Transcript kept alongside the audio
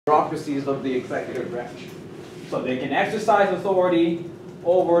bureaucracies of the executive branch. So they can exercise authority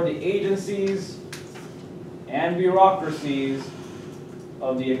over the agencies and bureaucracies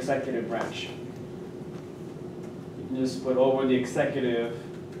of the executive branch. You can just put over the executive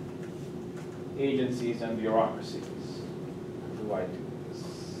agencies and bureaucracies. How do I do this?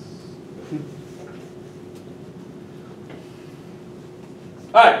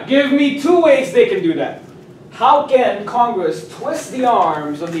 All right, give me two ways they can do that. How can Congress twist the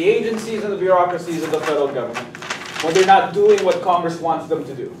arms of the agencies and the bureaucracies of the federal government when they're not doing what Congress wants them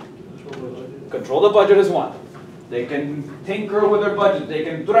to do? Control the budget is one. They can tinker with their budget. They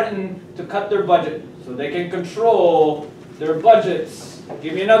can threaten to cut their budget so they can control their budgets.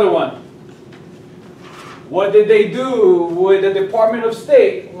 Give me another one. What did they do with the Department of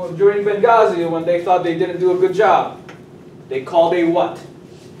State during Benghazi when they thought they didn't do a good job? They called a what?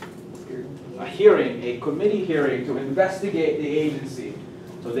 A hearing, a committee hearing to investigate the agency.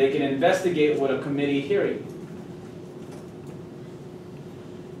 So they can investigate with a committee hearing.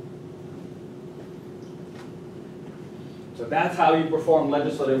 So that's how you perform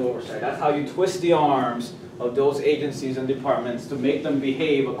legislative oversight. That's how you twist the arms of those agencies and departments to make them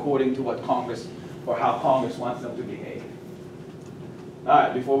behave according to what Congress, or how Congress wants them to behave. All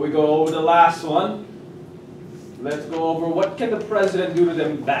right, before we go over the last one, let's go over what can the president do to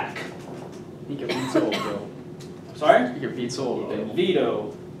them back. He can veto a bill. Sorry? He can veto a bill.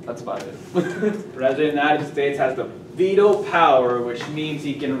 Veto. That's about it. The President of the United States has the veto power, which means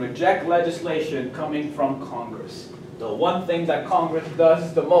he can reject legislation coming from Congress. The one thing that Congress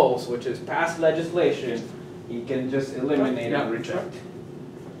does the most, which is pass legislation, he can just eliminate and reject.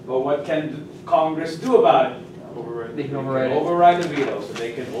 But what can Congress do about it? Override. They can override the veto, so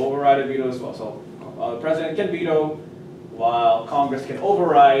they can override a veto as well. So the President can veto, while Congress can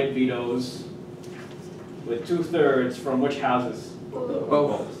override vetoes with 2/3 from which houses?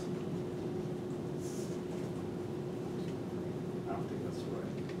 Both. I don't think that's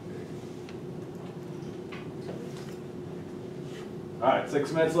right. All right,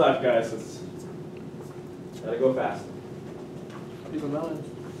 6 minutes left, guys. Let's gotta go fast.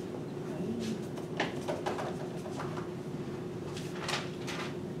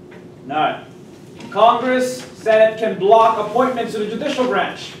 All right. Congress, Senate can block appointments to the judicial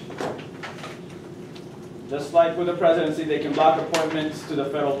branch. Just like with the presidency, they can block appointments to the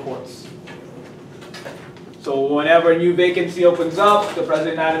federal courts. So whenever a new vacancy opens up, the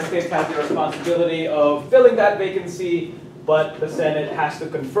President of the United States has the responsibility of filling that vacancy, but the Senate has to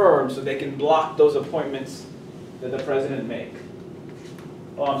confirm, so they can block those appointments that the President make.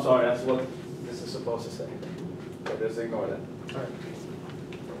 Oh, I'm sorry, that's what this is supposed to say. So just ignore that. All right.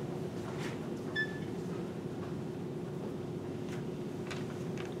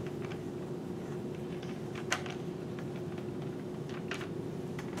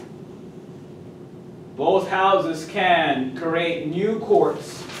 Both houses can create new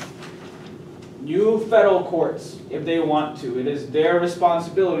courts, new federal courts, if they want to. It is their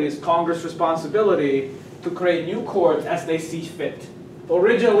responsibility, it's Congress' responsibility to create new courts as they see fit.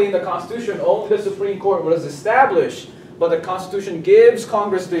 Originally in the Constitution, only the Supreme Court was established, but the Constitution gives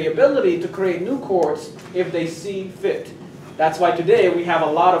Congress the ability to create new courts if they see fit. That's why today we have a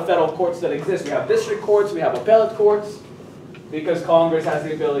lot of federal courts that exist. We have district courts, we have appellate courts, because Congress has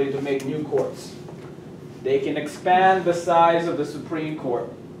the ability to make new courts. They can expand the size of the Supreme Court.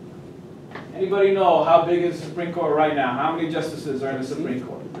 Anybody know how big is the Supreme Court right now? How many justices are in the Supreme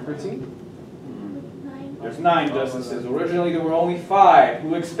Court? 13? There's 9 justices. Originally there were only 5.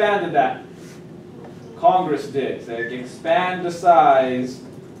 Who expanded that? Congress did. So they can expand the size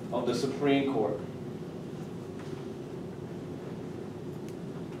of the Supreme Court.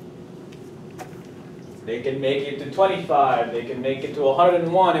 They can make it to 25. They can make it to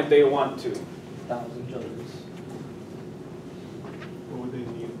 101 if they want to. 1,000 judges. What would they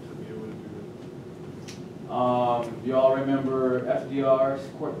need to be able to do You all remember FDR's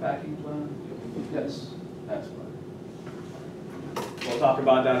court packing plan? Yes. That's fine. We'll talk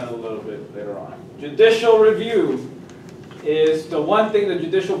about that in a little bit later on. Judicial review is the one thing the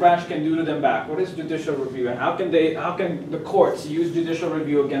judicial branch can do to them back. What is judicial review, and how can the courts use judicial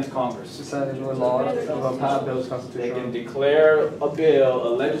review against Congress? Deciding what laws of how bills They constitutional. can declare a bill, a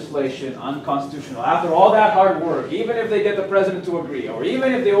legislation unconstitutional. After all that hard work, even if they get the president to agree, or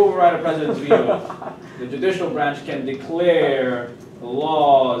even if they override a president's veto, the judicial branch can declare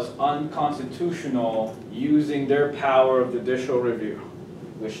laws unconstitutional using their power of judicial review,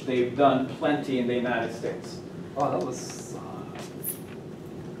 which they've done plenty in the United States. Oh, that was.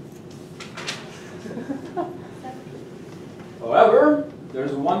 However,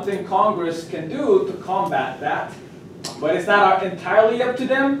 there's one thing Congress can do to combat that. But it's not entirely up to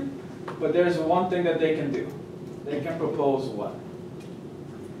them, but there's one thing that they can do. They can propose what?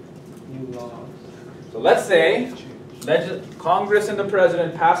 New laws. So let's say Congress and the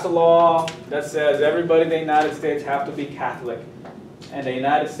President pass a law that says everybody in the United States have to be Catholic, and the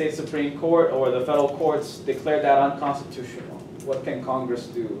United States Supreme Court or the federal courts declare that unconstitutional. What can Congress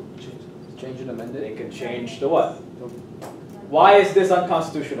do? Change and amend it. They can change the what? Why is this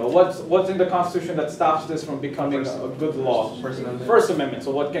unconstitutional? What's in the Constitution that stops this from becoming a good law? First Amendment. First Amendment.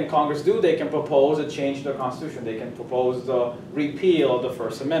 So what can Congress do? They can propose a change to the Constitution. They can propose the repeal of the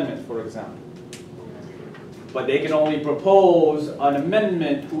First Amendment, for example. But they can only propose an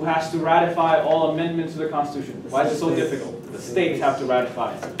amendment who has to ratify all amendments to the Constitution. Why is it so difficult? The states have to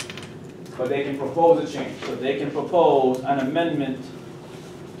ratify it. But they can propose a change. So they can propose an amendment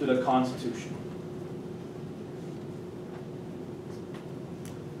to the Constitution.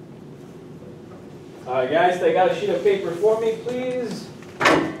 All right, guys, take out a sheet of paper for me, please. Be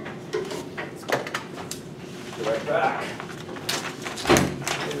right back.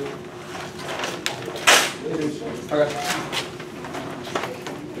 Okay.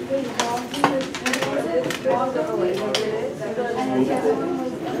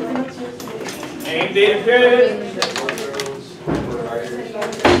 Name, date, and period.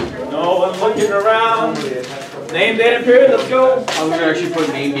 No one looking around. Name, date, and period. Let's go. I was gonna actually put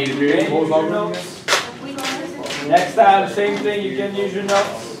name, date, and period. Use your notes. Next time, same thing. You can use your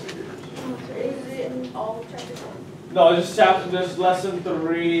notes. No, just lesson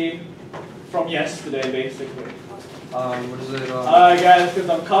 3 from yesterday, basically. What is it? Alright guys, because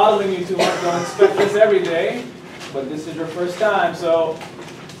I'm coddling you too much, don't expect this every day, but this is your first time, so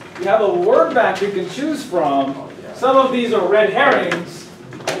you have a word bank you can choose from. Some of these are red herrings,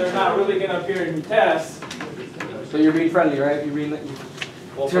 and they're not really going to appear in tests. So you're being friendly, right? You're being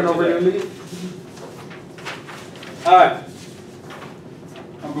Well, turn for over today. your lead. Alright,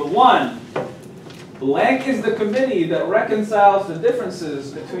 number 1. Blank is the committee that reconciles the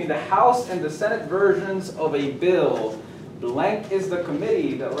differences between the House and the Senate versions of a bill. Blank is the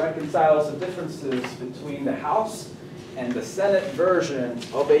committee that reconciles the differences between the House and the Senate version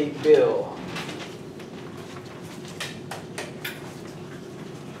of a bill.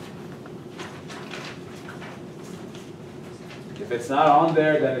 If it's not on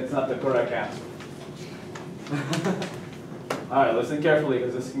there, then it's not the correct answer. All right, listen carefully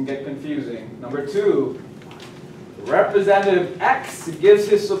because this can get confusing. Number 2, Representative X gives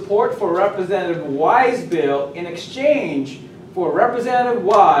his support for Representative Y's bill in exchange for Representative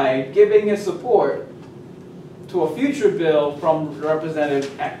Y giving his support to a future bill from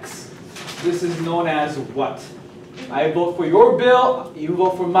Representative X. This is known as what? I vote for your bill, you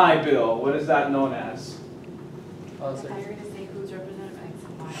vote for my bill. What is that known as? You're going to say who's Representative X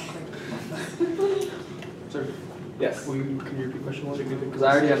and Y. Sir, Yes. can you repeat question 1? Because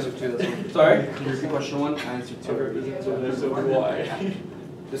I already answered 2. That's one. Sorry? Can you repeat question 1? I answered 2.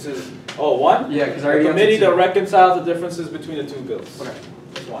 This is, oh, 1? Yeah, because I A already committee answered that reconciles the differences between the 2 bills. Okay.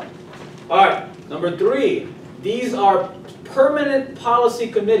 That's 1. All right, number 3. These are permanent policy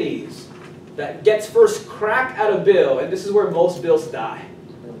committees that gets first crack at a bill, and this is where most bills die.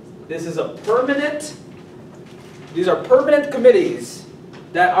 This is a permanent, these are permanent committees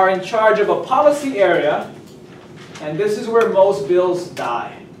that are in charge of a policy area, and this is where most bills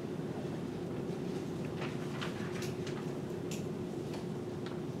die.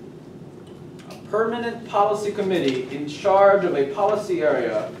 A permanent policy committee in charge of a policy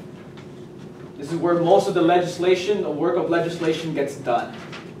area. This is where most of the legislation, the work of legislation gets done.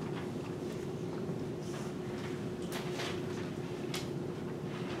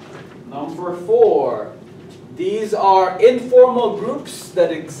 Number 4, these are informal groups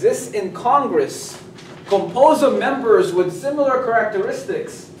that exist in Congress, composed of members with similar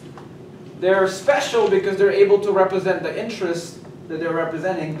characteristics. They're special because they're able to represent the interests that they're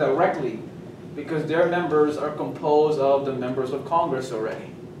representing directly, because their members are composed of the members of Congress already.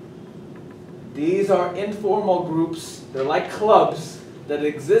 These are informal groups, they're like clubs that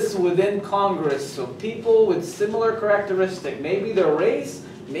exist within Congress, so people with similar characteristics, maybe their race,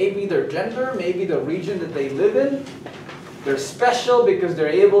 maybe their gender, maybe the region that they live in. They're special because they're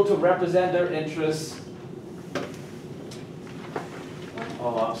able to represent their interests.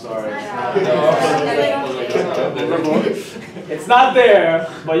 Oh, I'm sorry. It's not there,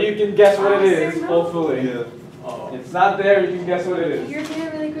 but you can guess what it is, hopefully. It's not there, you can guess what it is. You're doing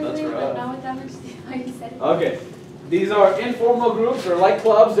it really quickly, That's but rough. not with that much how you said it. Okay. These are informal groups, they're like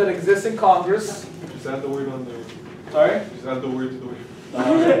clubs that exist in Congress. Just add the word on there. Sorry? Just add the word to the word.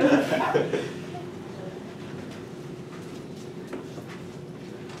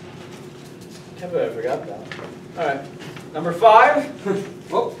 Can't believe I forgot that. Alright. Number 5,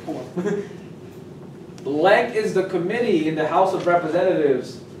 Whoa, hold on. blank is the committee in the House of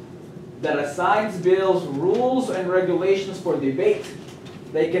Representatives that assigns bills rules and regulations for debate.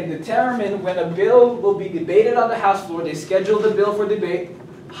 They can determine when a bill will be debated on the House floor. They schedule the bill for debate.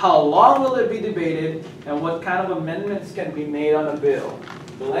 How long will it be debated, and what kind of amendments can be made on a bill.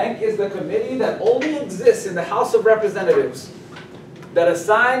 Blank is the committee that only exists in the House of Representatives that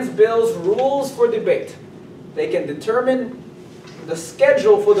assigns bills rules for debate. They can determine the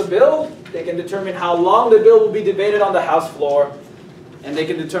schedule for the bill. They can determine how long the bill will be debated on the House floor, and they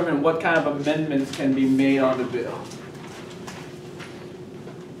can determine what kind of amendments can be made on the bill.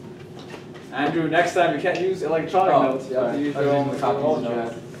 Andrew, next time you can't use electronic Oh, notes. You have to use your own copies.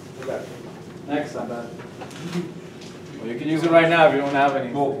 notes. Okay. Next time. Well, you can use it right now if you don't have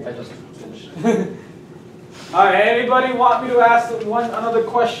any. Well, I just finished. All right. Anybody want me to ask another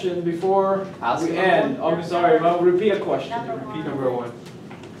question before Ask we another end? one? Oh, I'm sorry. I'll repeat a question. Repeat number 1.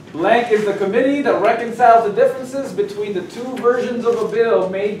 Blank is the committee that reconciles the differences between the two versions of a bill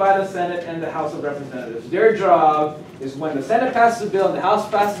made by the Senate and the House of Representatives. Their job is when the Senate passes a bill and the House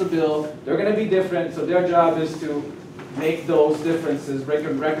passes a bill, they're going to be different, so their job is to make those differences,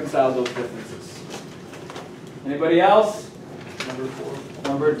 reconcile those differences. Anybody else? Number 4.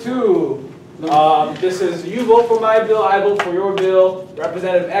 Number 2. This is you vote for my bill, I vote for your bill.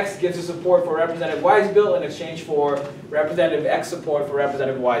 Representative X gives his support for Representative Y's bill in exchange for Representative X support for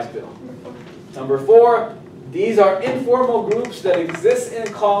Representative Y's bill. Number 4, these are informal groups that exist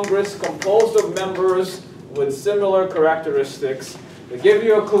in Congress composed of members with similar characteristics. To give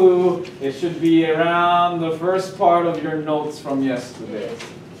you a clue, it should be around the first part of your notes from yesterday.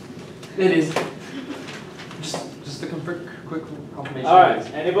 It is. Just a quick confirmation. All right,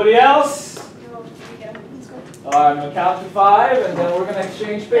 anybody else? No, we get it. Let's go. I'm gonna count to 5, and then we're gonna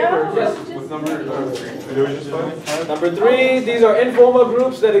exchange papers. Yes. What number? 3. It was just 5? Number 3, these are informal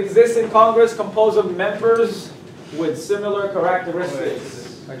groups that exist in Congress composed of members with similar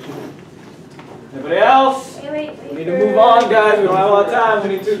characteristics. Anybody else? Wait. We need to move on, guys. We don't have a lot of time.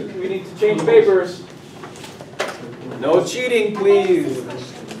 We need to change papers. No cheating, please.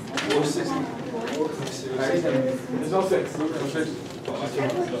 There's no 6.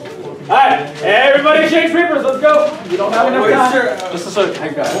 All right, everybody change papers. Let's go. You don't have enough time. Just a second. I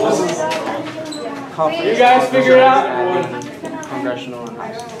got it. This is You guys figure it out. congressional.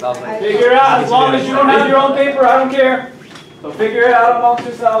 That was my Figure it out. As long as you don't have your own paper, I don't care. So figure it out amongst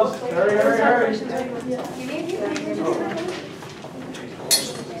yourselves. Hurry, hurry, hurry.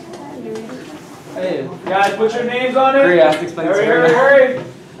 Hey, Guys, put your names on it. Hurry, I have to explain Hurry, to her. hurry, hurry.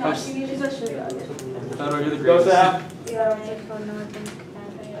 how do I do the Go, grades? Sam.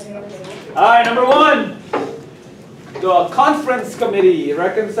 All right, number 1. The conference committee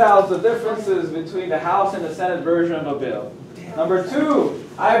reconciles the differences between the House and the Senate version of a bill. Number 2,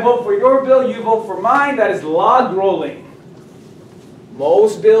 I vote for your bill, you vote for mine. That is log rolling.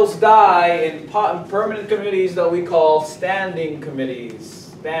 Most bills die in permanent committees that we call standing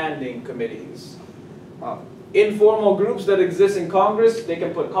committees. Standing committees. Informal groups that exist in Congress, they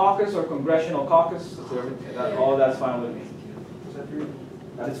can put caucus or congressional caucus. All that's fine with me.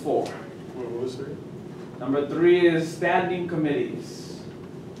 That is 4. What was 3? Number 3 is standing committees.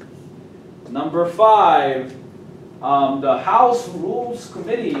 Number 5, the House Rules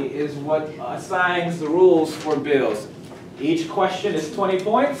Committee is what assigns the rules for bills. Each question is 20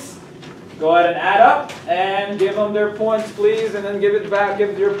 points. Go ahead and add up and give them their points, please, and then give it back.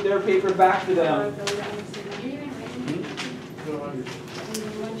 Give their paper back to them.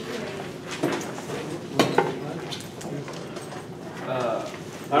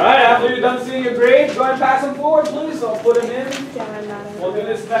 All right. After you're done seeing your grades, go ahead and pass them forward, please. So I'll put them in. We'll do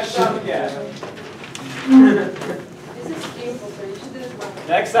this next time again. This is beautiful, so you should do this one.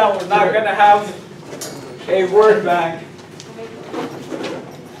 Next time we're not gonna have a word bank.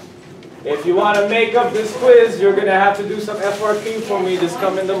 If you want to make up this quiz, you're gonna have to do some FRQ for me this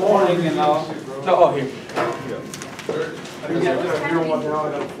come in the morning, and I'll. Oh, here. You don't want now,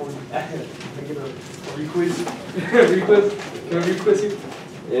 I got 40. I get a requiz. Requiz? Can I requiz you?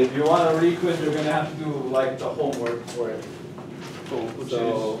 If you want to requiz, you're gonna have to do like the homework for it.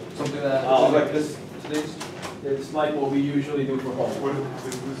 So Something that. like this. It's like what we usually do for homework.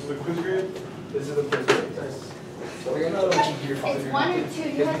 What is this the quiz grade? This is the quiz. We're gonna here. It's 1 or 2.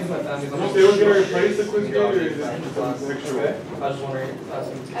 You have my family's They were gonna replace the quiz grade or is this Okay. extra? I was just wondering, I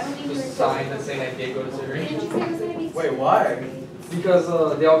don't think just you're sign that saying I did go to surgery. Didn't you say it was gonna be? Wait, why? Because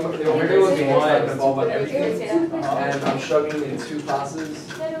they all was involved on everything, Yeah. and I'm struggling in 2 classes.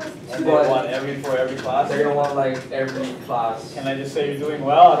 And they want for every class? They're gonna want like every class. Can I just say you're doing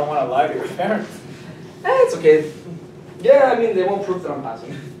well? I don't want to lie to your parents. It's okay. Yeah, I mean, they won't prove that I'm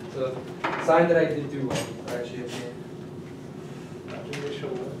passing. So, sign that I did do well, actually.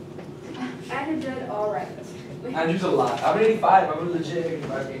 Andrew did all right. Andrew's a lot. I'm an 85. I'm a legit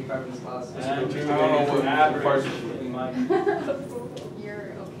 85 in this class. And I don't know what average between mine.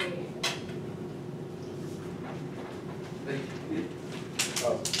 You're okay.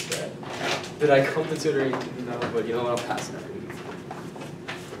 Oh, did I come to tutoring? No, but you know what? I'm passing it.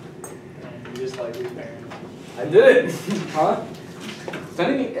 You just like your parents. I did it! Huh?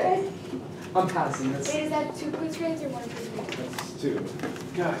 Sending me A? I'm passing. That's... Wait, is that 2 quiz grades or 1 quiz grade? That's 2.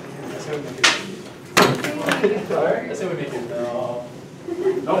 God, that's how we make it. Sorry? That's how we make it. No.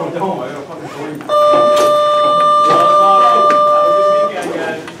 No, don't. I don't fucking believe it.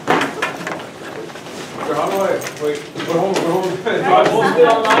 So how do I, wait, we're home. I'll post it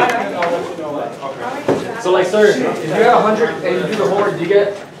online and I'll let you know what. Okay. So, like, sir, if you get 100 and you do the homework, do you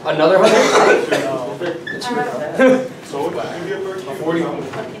get another 100? So what did you get first? 40. I'm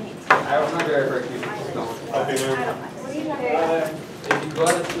not very for you. No. Okay, there. What are you talking about? If you go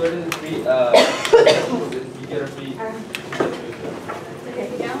to the free, you get a free. Okay,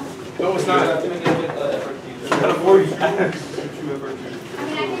 now? No, it's You're not. gonna get effort You got a 40. You have first. I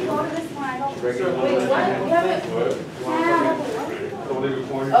mean, I can go to this one, I don't. Wait, Regular. what? You haven't? What? Yeah, Don't leave it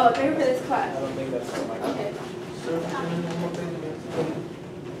corner. oh, maybe for this class. I don't think that's on my. Okay.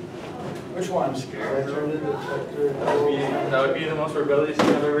 Which one? That would be the most rebellious thing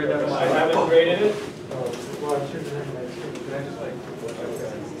I've ever done in I my life. haven't graded it.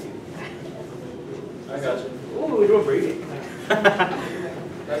 I got you. Ooh, we're doing Brady.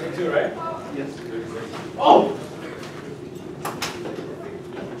 That's me too, right? Yes. Oh!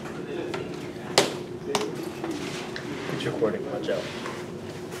 It's recording, watch out.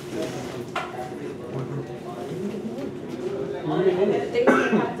 They get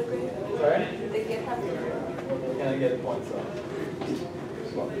half the grade. Sorry? They get half the grade. Can I get points off?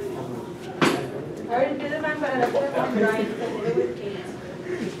 I already did it, man, but I put it on drawing because I did it with paint.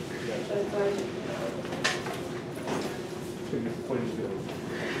 So it's already.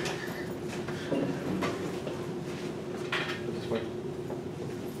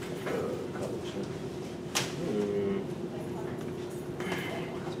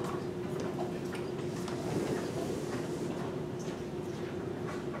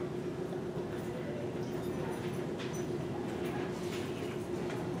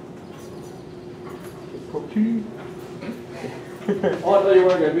 Oh, I thought you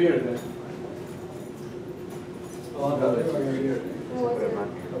weren't gonna be here today. Oh, I thought you weren't gonna be here today. What was it?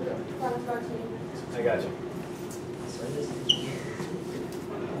 Okay. Class vaccine. I got you.